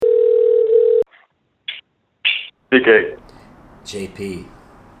PK, JP,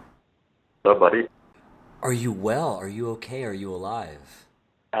 what's up, buddy? are you well? Are you okay? Are you alive?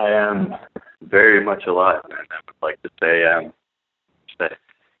 I am very much alive, man. I would like to say say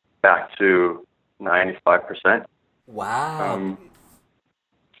back to 95%. Wow. Um,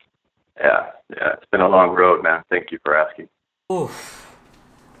 yeah, it's been a long road, man. Thank you for asking. Oof.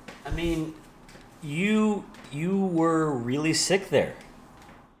 I mean, you were really sick there.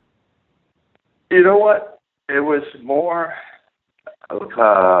 You know what? It was more of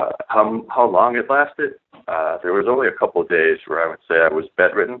how long it lasted. There was only a couple of days where I would say I was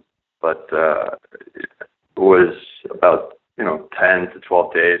bedridden, but it was about 10 to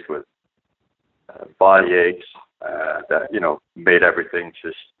 12 days with body aches that made everything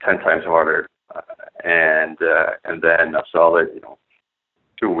just 10 times harder, and then a solid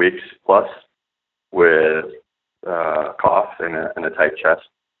 2 weeks plus with cough and a tight chest.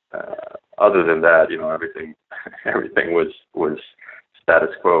 Other than that, everything everything was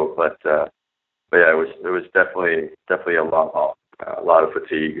status quo. But yeah, it was definitely a long haul, a lot of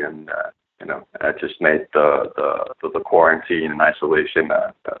fatigue, and it just made the quarantine and isolation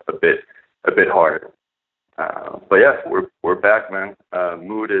a bit harder. But yeah, we're back, man.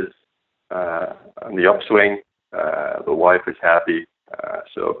 Mood is on the upswing. The wife is happy,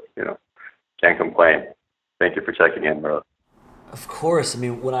 so can't complain. Thank you for checking in, bro. Of course. I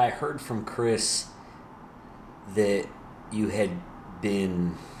mean, when I heard from Chris that you had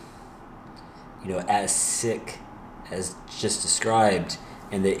been, as sick as just described,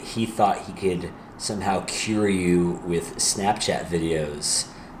 and that he thought he could somehow cure you with Snapchat videos,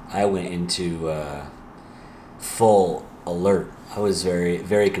 I went into full alert. I was very,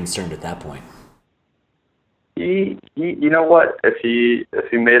 very concerned at that point. You know what? If he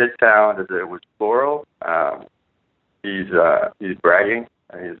made it sound as it was plural, he's bragging.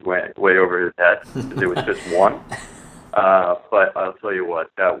 He's way over his head because it was just one. But I'll tell you what,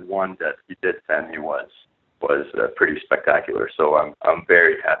 that one that he did send me was pretty spectacular. So I'm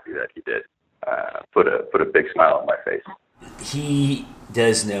very happy that he did put a big smile on my face. He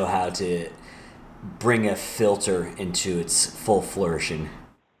does know how to bring a filter into its full flourishing.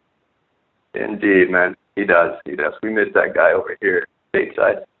 Indeed, man, he does. He does. We miss that guy over here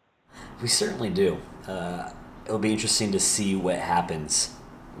stateside. We certainly do. It'll be interesting to see what happens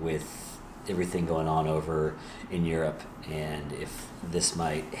with everything going on over in Europe and if this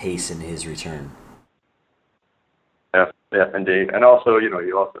might hasten his return. Yeah, yeah, indeed. And also,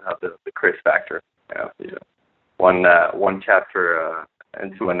 you also have the Chris factor. One chapter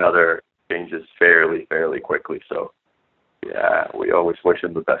into another changes fairly quickly. So yeah, we always wish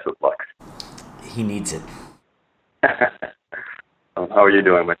him the best of luck. He needs it. How are you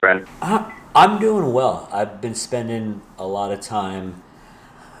doing, my friend? I'm doing well. I've been spending a lot of time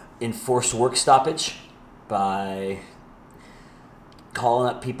in forced work stoppage by calling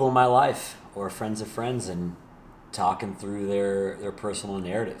up people in my life or friends of friends and talking through their personal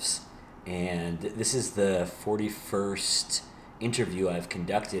narratives. And this is the 41st interview I've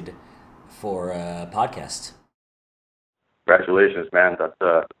conducted for a podcast. Congratulations, man.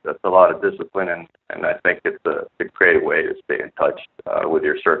 That's a lot of discipline, and I think it's a great way to stay in touch with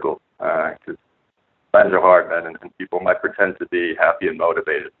your circle. Because times are hard, man, and people might pretend to be happy and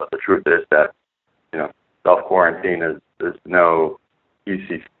motivated, but the truth is that self quarantine is no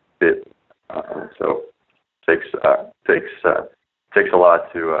easy fit. So takes a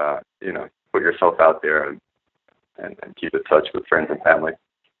lot to put yourself out there and keep in touch with friends and family.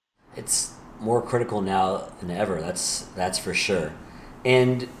 It's more critical now than ever. That's for sure.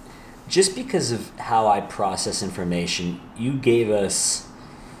 And just because of how I process information, you gave us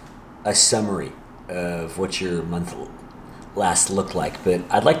a summary of what your month last looked like, but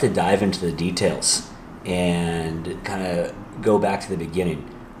I'd like to dive into the details and kind of go back to the beginning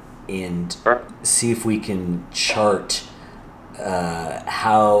and Sure. see if we can chart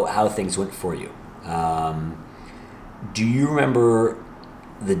how things went for you. Do you remember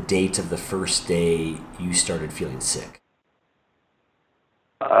the date of the first day you started feeling sick?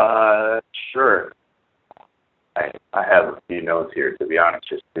 Uh, sure. I have a few notes here, to be honest,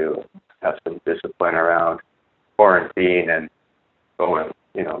 just to have some discipline around quarantine and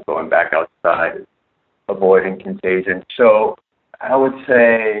going back outside, avoiding contagion. So I would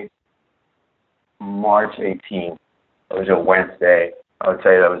say March 18th. It was a Wednesday. I would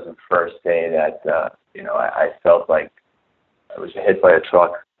say that was the first day that I felt like I was hit by a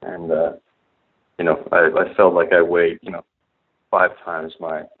truck, and I felt like I weighed 5 times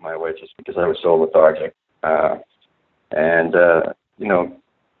my weight just because I was so lethargic. And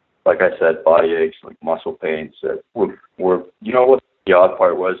like I said, body aches, like muscle pains that were what the odd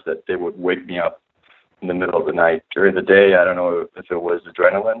part was that they would wake me up in the middle of the night. During the day, I don't know if it was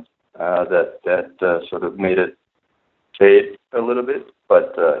adrenaline that sort of made it fade a little bit,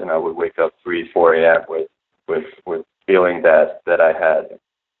 but I would wake up 3, 4 a.m. with feeling that I had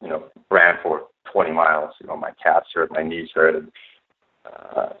ran for 20 miles. My calves hurt, my knees hurt, and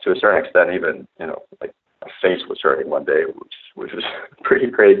to a certain extent, even like my face was hurting one day, which was pretty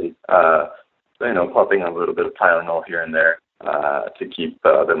crazy. Popping a little bit of Tylenol here and there to keep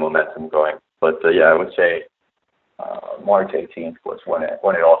the momentum going. But yeah, I would say March 18th was when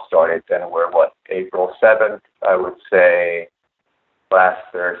it all started. Then we're April 7th. I would say last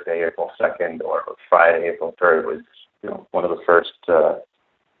Thursday, April 2nd, or Friday, April 3rd was one of the first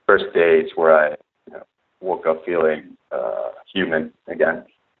days where I woke up feeling human again.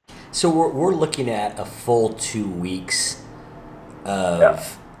 So we're looking at a full 2 weeks Yeah.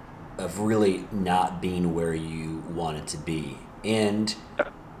 of really not being where you wanted to be. And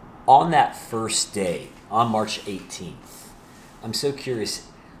on that first day, on March 18th, I'm so curious,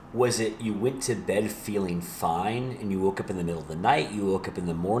 was it you went to bed feeling fine and you woke up in the middle of the night, you woke up in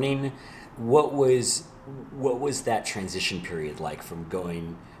the morning? What was that transition period like from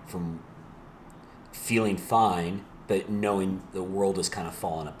going from feeling fine but knowing the world is kind of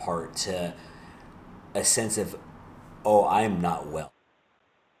falling apart to a sense of, oh, I'm not well?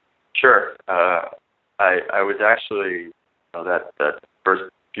 Sure. I was actually that first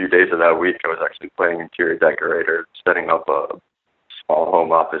few days of that week, I was actually playing interior decorator, setting up a small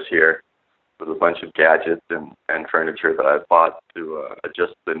home office here with a bunch of gadgets and furniture that I bought to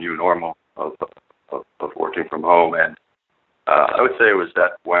adjust the new normal of working from home. And I would say it was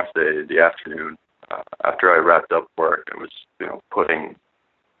that Wednesday, the afternoon, after I wrapped up work. I was putting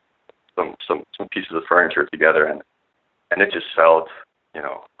some pieces of furniture together, and it just felt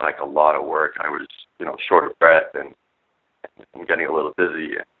like a lot of work. I was short of breath and getting a little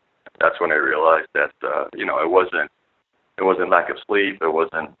dizzy. And that's when I realized that it wasn't lack of sleep, it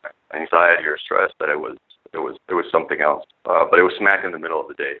wasn't anxiety or stress, that it was something else. But it was smack in the middle of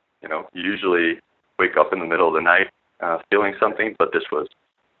the day. You usually wake up in the middle of the night feeling something, but this was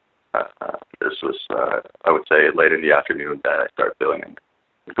I would say late in the afternoon that I started feeling it.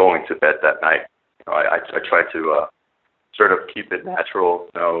 Going to bed that night, I tried to sort of keep it natural.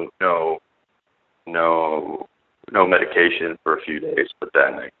 No medication for a few days, but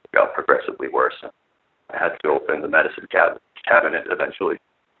then it got progressively worse. And I had to open the medicine cabinet eventually.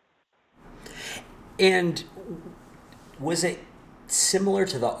 And was it similar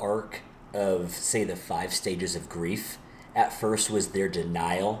to the arc of, say, the 5 stages of grief? At first was there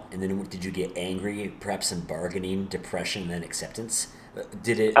denial, and then did you get angry, perhaps some bargaining, depression, and then acceptance?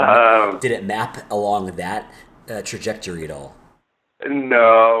 Did it did it map along that trajectory at all?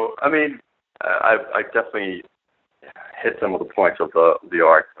 No, I mean, I definitely hit some of the points of the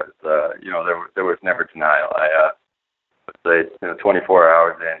arc, but there was never denial. I let's say 24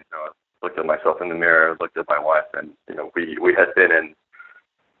 hours in, looked at myself in the mirror, looked at my wife, and we had been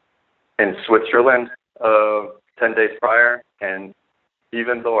in Switzerland 10 days prior, and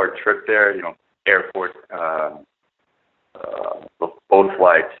even though our trip there, airport, both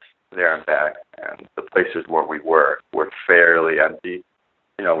flights there and back, and the places where we were fairly empty.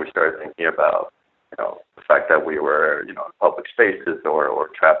 We started thinking about the fact that we were in public spaces or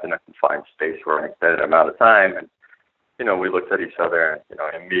trapped in a confined space for an extended amount of time, and we looked at each other and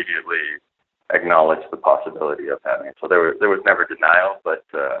immediately acknowledged the possibility of having it. So there was never denial, but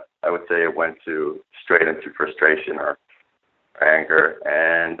I would say it went straight into frustration or anger,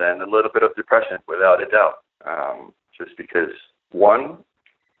 and then a little bit of depression, without a doubt. Just because, one,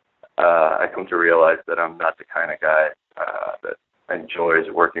 I come to realize that I'm not the kind of guy that enjoys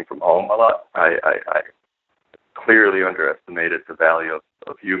working from home a lot. I clearly underestimated the value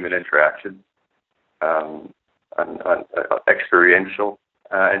of human interaction, on experiential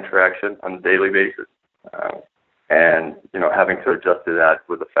interaction on a daily basis, and having to adjust to that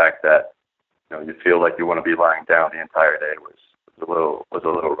with the fact that you feel like you want to be lying down the entire day was a little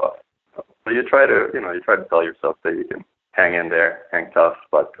rough. But you try to tell yourself that you can hang in there, hang tough,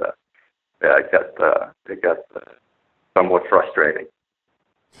 but yeah, it got somewhat frustrating.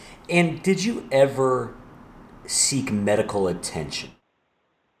 And did you ever seek medical attention?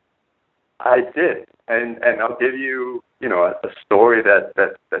 I did, and I'll give you a story that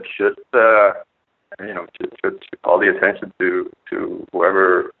should should call the attention to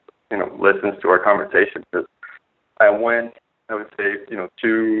whoever listens to our conversation, because I went, I would say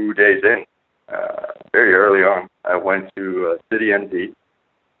 2 days in, very early on, I went to City MD,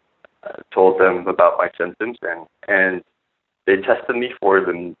 told them about my symptoms, and they tested me for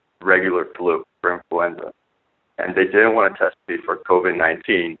the regular flu, for influenza. and they didn't want to test me for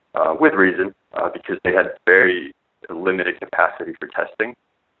COVID-19 with reason because they had very limited capacity for testing,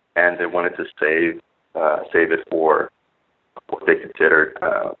 and they wanted to save it for what they considered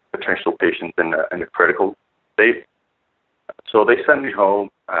potential patients in a critical state. So they sent me home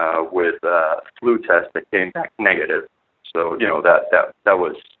with a flu test that came back negative. So that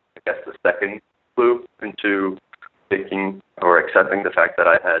was, I guess, the second flu into thinking or accepting the fact that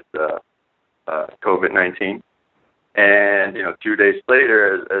I had COVID-19. And 2 days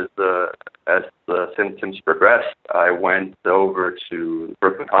later, as the symptoms progressed, I went over to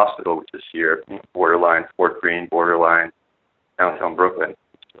Brooklyn Hospital, which is here, borderline Fort Greene, borderline downtown Brooklyn,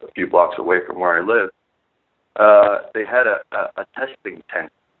 a few blocks away from where I live. They had a testing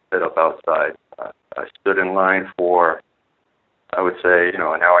tent set up outside. I stood in line for, I would say, an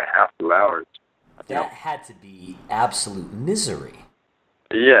hour and a half, 2 hours. That had to be absolute misery.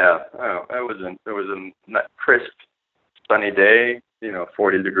 Yeah, it was a crisp, sunny day,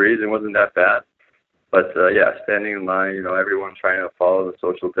 40 degrees. It wasn't that bad. But standing in line, everyone trying to follow the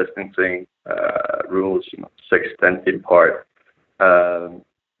social distancing rules, 6, 10 feet apart.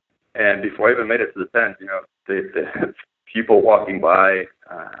 And before I even made it to the tent, the people walking by,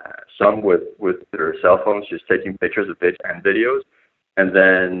 some with their cell phones, just taking pictures of it and videos, and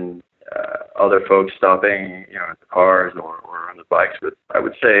then other folks stopping, in the cars or on the bikes with, I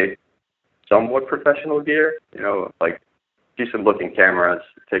would say, somewhat professional gear, like decent-looking cameras,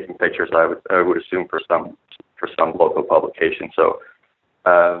 taking pictures. I would assume for some local publication. So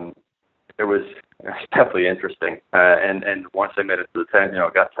it was definitely interesting. And once I made it to the tent,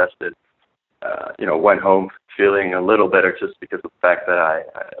 got tested. Went home feeling a little better just because of the fact that I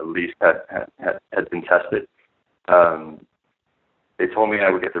at least had been tested. They told me I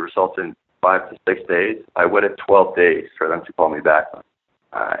would get the results in 5 to 6 days. I waited 12 days for them to call me back.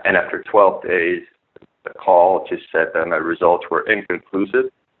 And after 12 days, the call just said that my results were inconclusive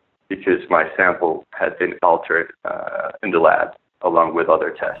because my sample had been altered in the lab along with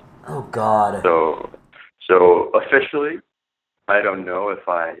other tests. Oh, God. So officially, I don't know if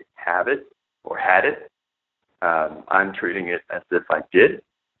I have it or had it. I'm treating it as if I did.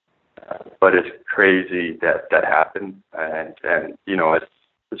 But it's crazy that happened, and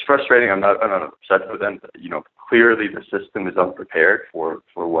it's frustrating. I'm not upset with them. Clearly the system is unprepared for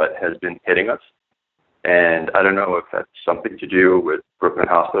what has been hitting us, and I don't know if that's something to do with Brooklyn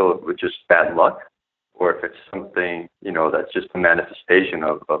Hospital, with just bad luck, or if it's something that's just a manifestation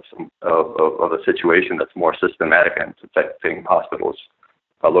of a situation that's more systematic and it's affecting hospitals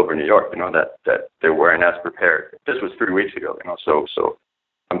all over New York. That they weren't as prepared. This was 3 weeks ago. So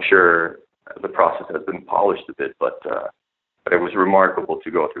I'm sure the process has been polished a bit, but it was remarkable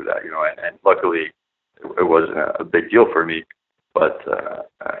to go through that, and luckily it wasn't a big deal for me, but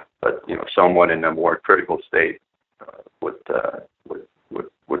someone in a more critical state would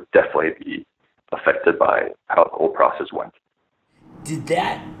definitely be affected by how the whole process went. Did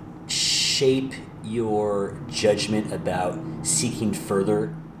that shape your judgment about seeking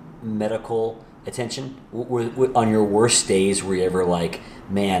further medical attention? On your worst days, were you ever like,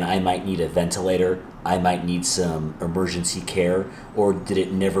 man, I might need a ventilator, I might need some emergency care, or did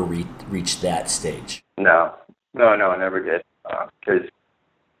it never reach that stage? No, I never did. Because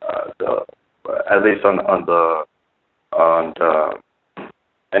at least on the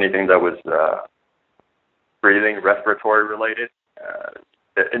anything that was breathing, respiratory related,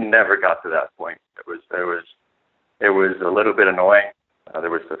 it never got to that point. It was a little bit annoying. There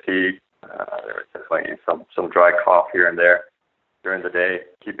was fatigue. There was definitely some dry cough here and there during the day,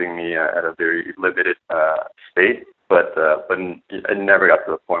 keeping me at a very limited state. But it never got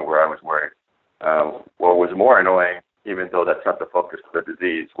to the point where I was worried. What was more annoying, even though that's not the focus of the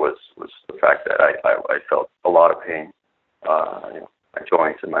disease, was the fact that I felt a lot of pain, my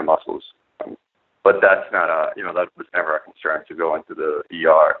joints and my muscles. But that's not that was never a concern to go into the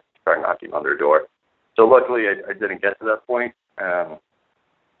ER, start knocking on their door. So luckily I didn't get to that point.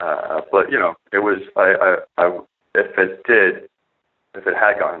 But it was if it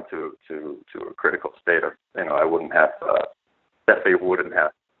had gone to a critical state of I wouldn't have definitely wouldn't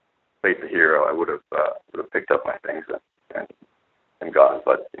have played the hero. I would have picked up my things and gone.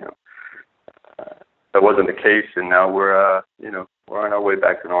 But that wasn't the case, and now we're on our way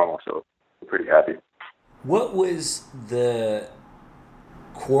back to normal. So we're pretty happy. What was the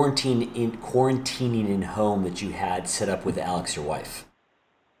quarantining in home that you had set up with Alex, your wife?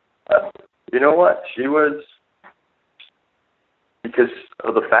 You know what? She was, because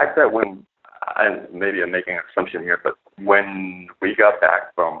of the fact that maybe I'm making an assumption here, but when we got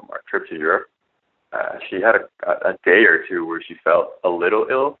back from our trip to Europe, she had a day or two where she felt a little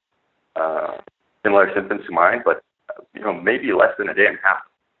ill. similar symptoms to mine, but maybe less than a day and a half,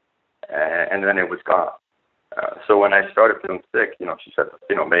 and then it was gone. So when I started feeling sick, she said,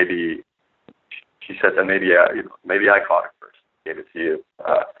 maybe she said that maybe I caught it first, gave it to you.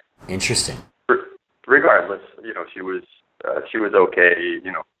 Interesting. Regardless, she was okay,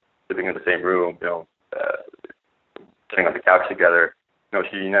 living in the same room, sitting on the couch together.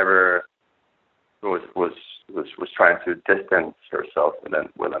 She never was trying to distance herself within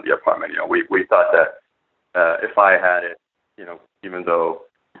the apartment. We thought that if I had it, even though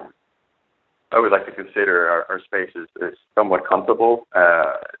I would like to consider our space is somewhat comfortable,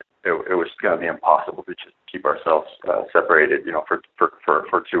 it was going to be impossible to just keep ourselves separated,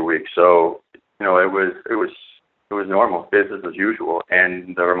 for 2 weeks. So, it was normal, business as usual.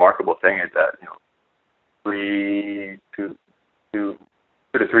 And the remarkable thing is that, 2 to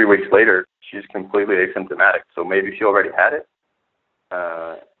 3 weeks later, she's completely asymptomatic. So maybe she already had it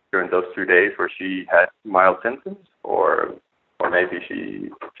during those 2 days where she had mild symptoms, or maybe she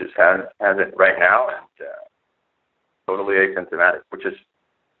just has it right now and totally asymptomatic, which is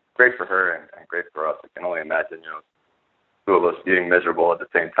great for her and great for us. I can only imagine, two of us being miserable at the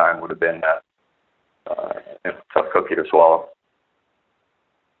same time would have been a tough cookie to swallow.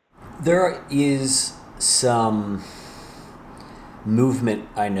 There is some movement,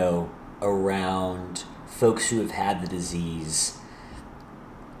 I know, around folks who have had the disease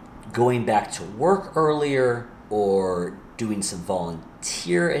going back to work earlier, or doing some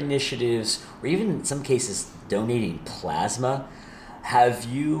volunteer initiatives, or even in some cases donating plasma. Have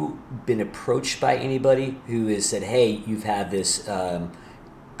you been approached by anybody who has said, hey, you've had this,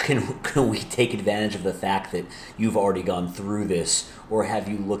 can we take advantage of the fact that you've already gone through this? Or have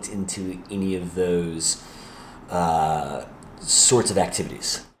you looked into any of those sorts of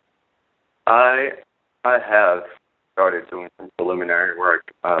activities? I have started doing some preliminary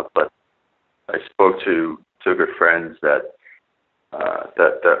work, but I spoke to good friends that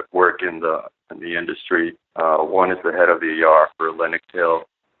work in the industry. One is the head of the ER for Lenox Hill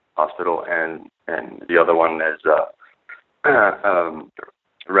Hospital, and the other one is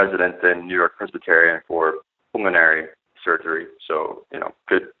resident in New York Presbyterian for pulmonary surgery. So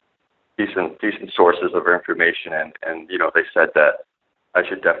good, decent sources of information, and they said that I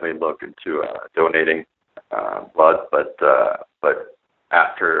should definitely look into donating blood, but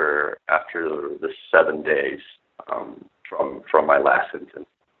after the 7 days from my last symptom,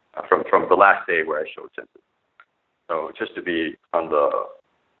 from the last day where I showed symptoms. So just to be on the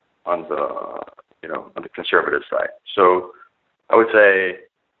conservative side. So I would say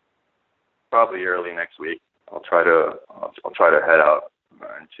probably early next week I'll try to head out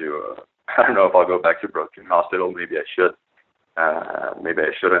into I don't know if I'll go back to Brooklyn Hospital. Maybe I should. Maybe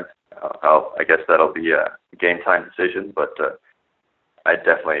I shouldn't. I guess that'll be a game time decision. But I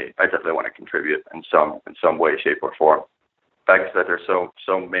definitely want to contribute in some way, shape, or form. The fact is that there's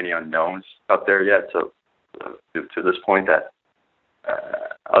so many unknowns out there yet. So to this point, that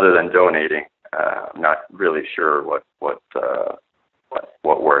other than donating, I'm not really sure what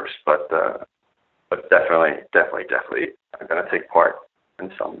works. But definitely, I'm going to take part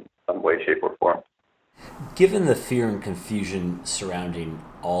in some way, shape, or form. Given the fear and confusion surrounding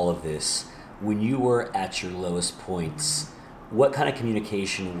all of this, when you were at your lowest points, what kind of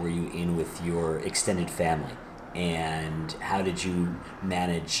communication were you in with your extended family, and how did you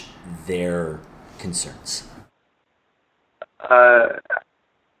manage their concerns?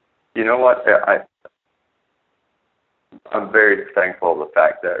 You know what? I'm very thankful for the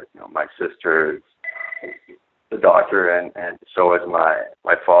fact that my sister is the doctor, and so is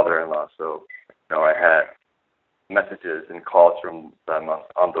my father-in-law. So I had messages and calls from them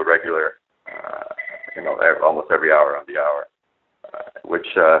on the regular, almost every hour on the hour, which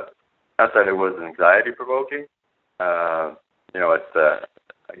not that it was anxiety provoking. It's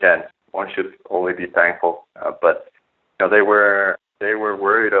again, one should only be thankful, but they were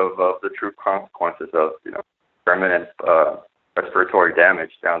worried of the true consequences of permanent respiratory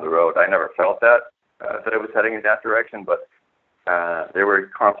damage down the road. I never felt that it was heading in that direction, but they were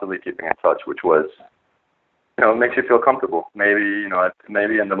constantly keeping in touch, which was, makes you feel comfortable. Maybe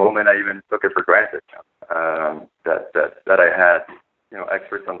in the moment I even took it for granted that I had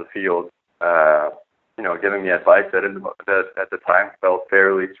experts on the field, giving me advice that at the time felt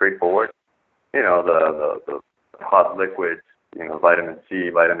fairly straightforward. The hot liquids, vitamin C,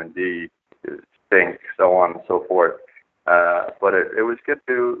 vitamin D, zinc, so on and so forth. But it was good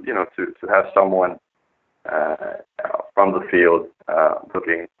to have someone from the field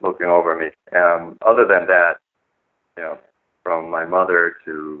looking over me. Other than that, from my mother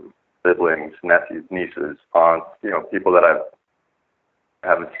to siblings, nephews, nieces, aunts, people that I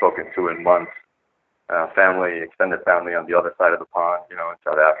haven't spoken to in months, family, extended family on the other side of the pond, in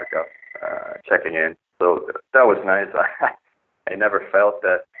South Africa, checking in. So that was nice. I never felt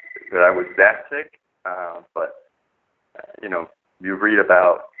that I was that sick, but you read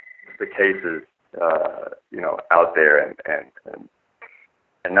about the cases, out there, and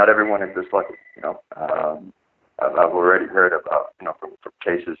not everyone is this lucky. I've already heard about, from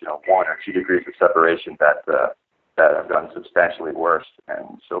cases, 1 or 2 degrees of separation that have gotten substantially worse,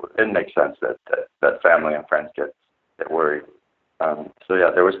 and so it makes sense that family and friends get worried. So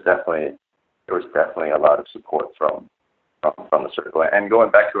yeah, there was definitely a lot of support from the circle. And going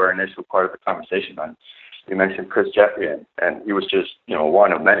back to our initial part of the conversation, you mentioned Chris Jeffrey, and he was just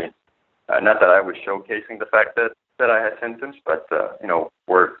one of many. Not that I was showcasing the fact that I had symptoms, but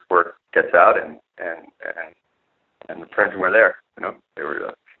word gets out, and the friends were there. They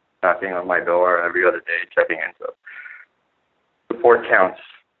were knocking on my door every other day, checking in. So support counts.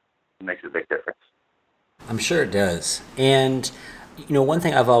 It makes a big difference. I'm sure it does. And one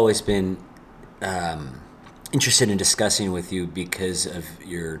thing I've always been interested in discussing with you because of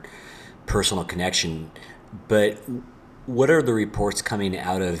your personal connection, but what are the reports coming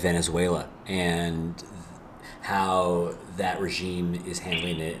out of Venezuela and how that regime is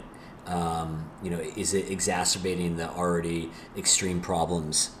handling it? Is it exacerbating the already extreme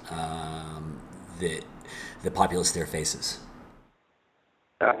problems that the populace there faces?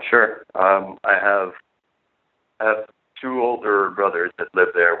 Yeah, sure. I have two older brothers that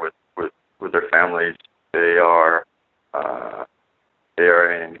live there with their families. They are they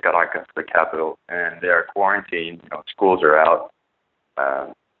are in Caracas, the capital, and they are quarantined. Schools are out.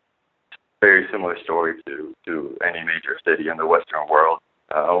 Um, Very similar story to any major city in the Western world.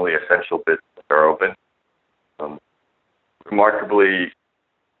 Only essential businesses are open. Um, Remarkably,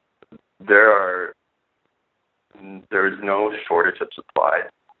 there are there is no shortage of supplies,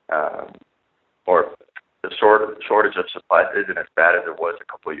 or the shortage of supplies isn't as bad as it was a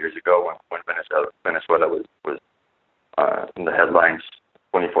couple of years ago when Venezuela was in the headlines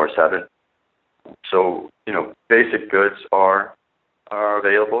 24/7. So basic goods are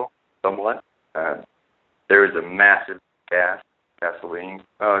available somewhat. There is a massive gasoline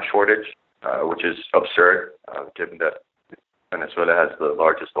shortage, which is absurd, given that Venezuela has the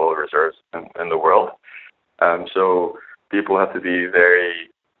largest oil reserves in the world. So people have to be very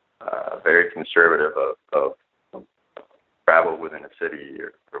conservative of travel within a city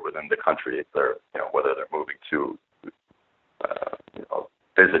or within the country if they're, whether they're moving to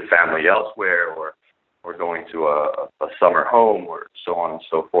visit family elsewhere or going to a summer home or so on and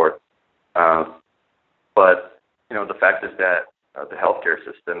so forth. But the fact is that the healthcare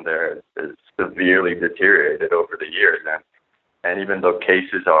system there is severely deteriorated over the years, and even though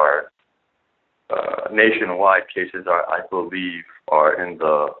cases are nationwide, cases I believe are in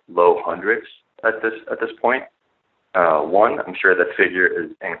the low hundreds at this point. One, I'm sure that figure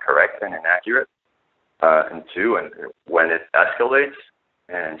is incorrect and inaccurate. And two, and when it escalates,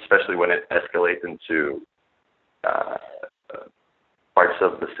 and especially when it escalates into parts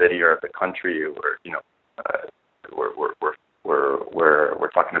of the city or the country where we're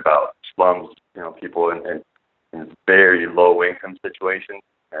talking about slums, people in very low income situations,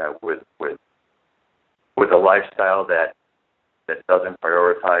 with a lifestyle that doesn't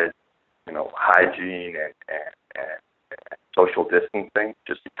prioritize hygiene and social distancing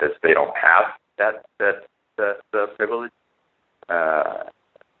just because they don't have that privilege.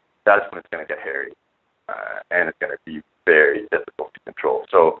 That's when it's going to get hairy, and it's going to be very difficult to control.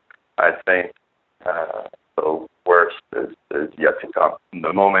 So I think the worst is yet to come. In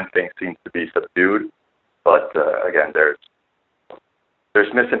the moment, things seem to be subdued, but again, there's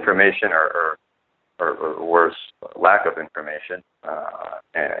misinformation or worse, lack of information,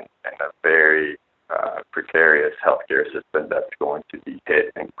 and a very precarious healthcare system that's going to be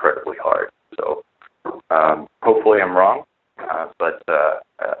hit incredibly hard. So hopefully I'm wrong, but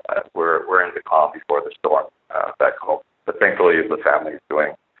we're in the calm before the storm back home. But thankfully the family is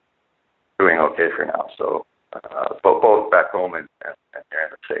doing okay for now. So both back home and here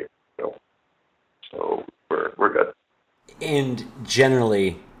in the States. So we're good. And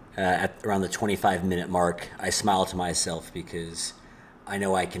generally, at around the 25-minute mark, I smile to myself because I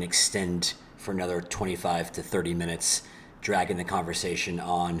know I can extend for another 25 to 30 minutes, dragging the conversation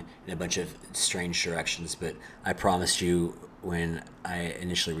on in a bunch of strange directions. But I promised you when I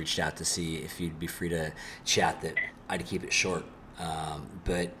initially reached out to see if you'd be free to chat that I'd keep it short.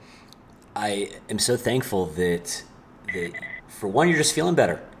 But I am so thankful that for one, you're just feeling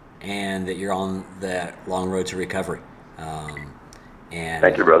better and that you're on that long road to recovery. And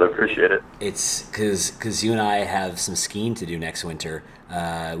Thank you, brother. Appreciate it. it's because you and I have some skiing to do next winter.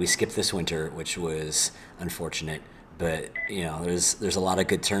 We skipped this winter, which was unfortunate, but there's a lot of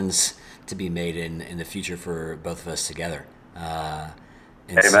good turns to be made in the future for both of us together. And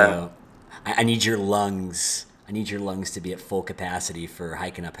Amen. so I need your lungs. I need your lungs to be at full capacity for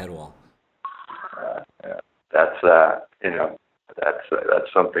hiking up Headwall. Yeah. That's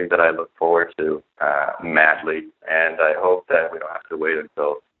that's something that I look forward to madly, and I hope that we don't have to wait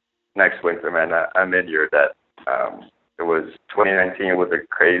until next winter, man. I'm in here that it was 2019 was a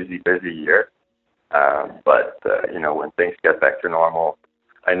crazy busy year, but when things get back to normal,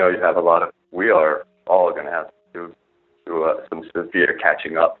 I know you have a lot of. We are all going to have to do some severe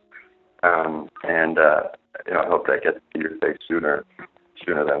catching up, and I hope that gets to your face sooner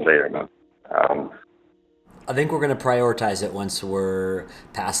than later, man. Um, I think we're going to prioritize it once we're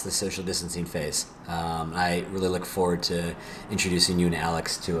past the social distancing phase. I really look forward to introducing you and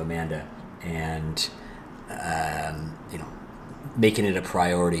Alex to Amanda, and making it a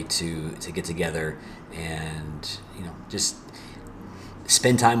priority to get together and just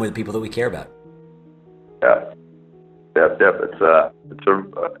spend time with the people that we care about. yeah, yeah. It's a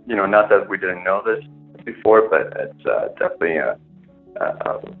not that we didn't know this before, but it's definitely a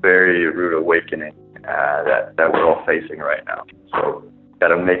very rude awakening that we're all facing right now. So, got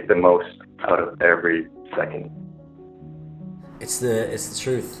to make the most out of every second. It's the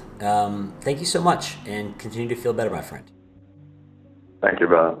truth. Thank you so much, and continue to feel better, my friend. Thank you,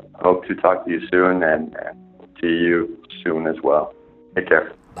 brother. Hope to talk to you soon and see you soon as well. Take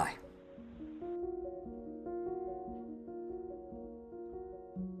care. Bye.